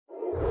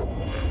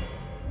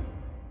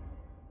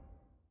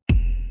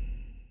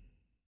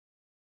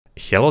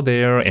Hello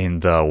there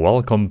and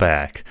welcome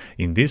back.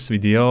 In this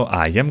video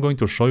I am going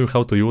to show you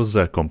how to use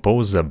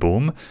Compose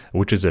BOM,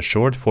 which is a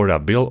short for a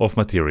bill of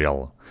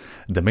material.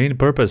 The main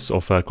purpose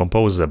of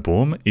Compose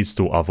BOM is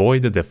to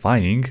avoid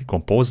defining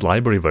Compose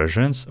library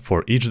versions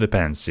for each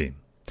dependency.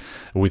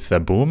 With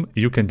BOM,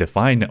 you can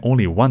define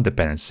only one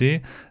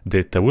dependency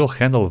that will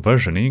handle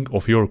versioning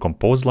of your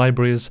Compose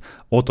libraries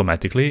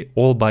automatically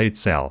all by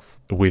itself.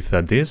 With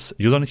this,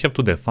 you don't have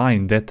to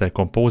define that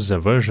Compose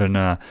version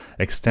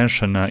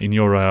extension in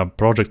your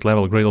project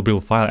level Gradle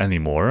build file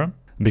anymore,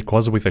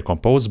 because with a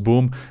Compose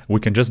BOM,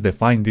 we can just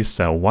define this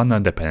one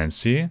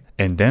dependency,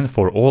 and then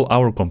for all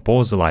our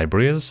Compose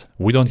libraries,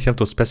 we don't have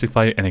to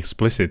specify an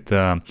explicit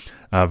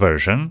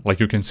version, like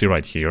you can see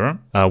right here.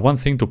 One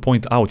thing to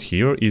point out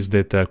here is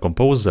that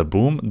Compose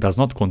BOM does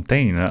not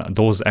contain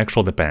those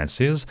actual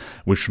dependencies,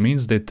 which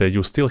means that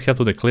you still have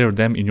to declare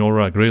them in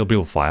your Gradle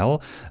build file,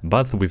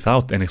 but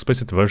without an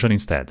explicit version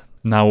instead.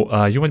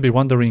 Now, you might be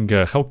wondering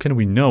how can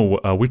we know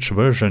which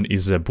version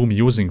is BOM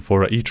using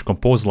for each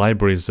Compose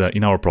libraries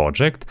in our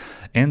project,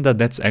 and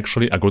that's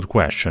actually a good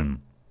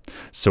question.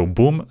 So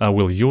BOM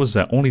will use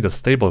only the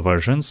stable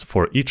versions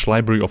for each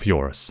library of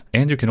yours,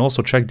 and you can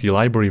also check the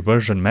library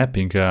version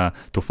mapping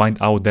to find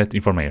out that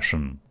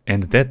information.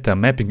 And that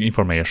mapping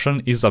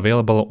information is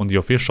available on the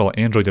official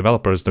Android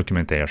developers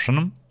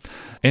documentation,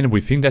 and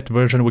within that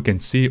version we can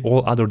see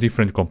all other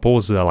different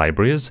Compose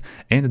libraries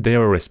and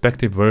their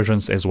respective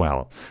versions as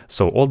well.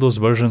 So all those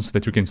versions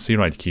that you can see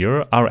right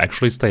here are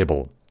actually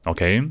stable.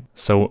 Okay,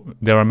 so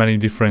there are many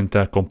different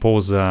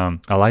Compose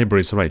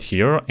libraries right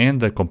here,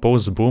 and the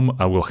Compose BOM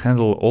will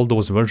handle all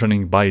those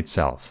versioning by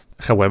itself.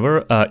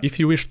 However, if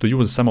you wish to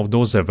use some of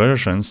those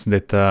versions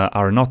that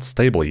are not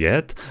stable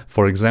yet,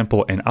 for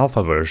example an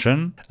alpha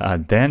version,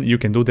 then you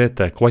can do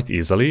that quite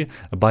easily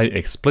by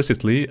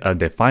explicitly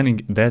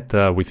defining that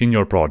within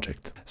your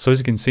project. So as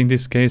you can see in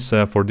this case,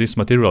 for this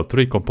Material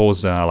 3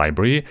 Compose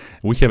library,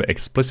 we have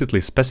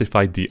explicitly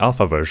specified the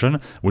alpha version,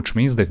 which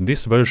means that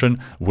this version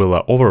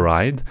will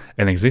override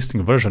an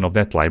existing version of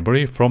that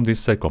library from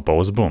this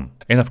Compose BOM.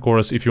 And of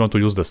course, if you want to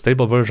use the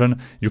stable version,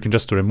 you can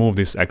just remove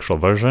this actual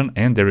version,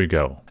 and there you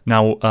go.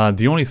 Now,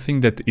 the only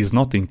thing that is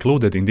not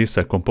included in this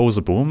Compose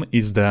BOM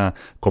is the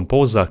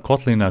Compose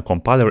Kotlin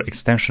compiler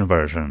extension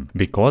version,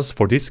 because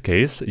for this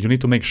case, you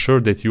need to make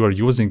sure that you are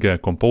using a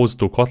Compose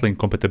to Kotlin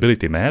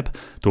compatibility map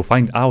to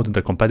find out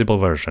the compatible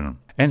version.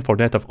 And for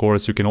that, of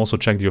course, you can also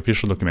check the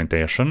official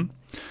documentation,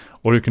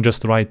 or you can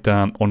just write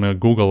on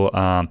Google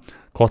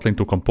Kotlin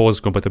to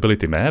Compose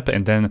compatibility map,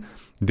 and then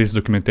this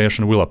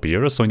documentation will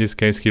appear. So in this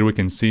case here we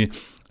can see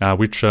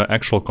which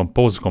actual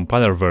Compose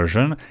compiler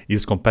version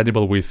is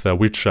compatible with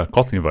which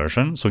Kotlin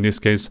version. So in this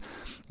case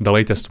the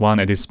latest one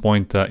at this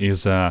point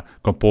is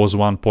Compose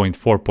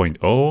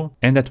 1.4.0,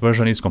 and that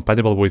version is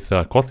compatible with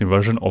Kotlin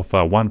version of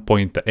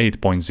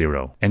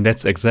 1.8.0. And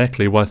that's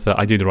exactly what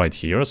I did right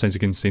here. So as you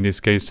can see in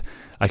this case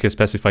I have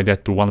specified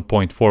that to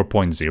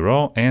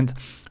 1.4.0, and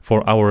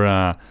for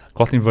our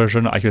Kotlin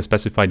version I have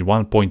specified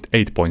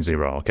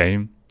 1.8.0,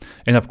 okay?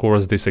 And of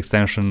course this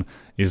extension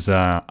is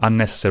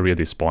unnecessary at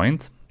this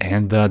point,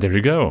 and there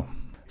you go.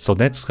 So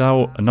that's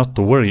how not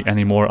to worry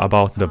anymore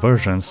about the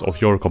versions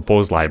of your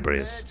Compose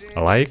libraries.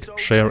 Like,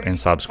 share and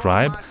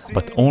subscribe,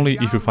 but only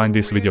if you find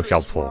this video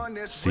helpful.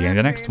 See you in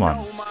the next one.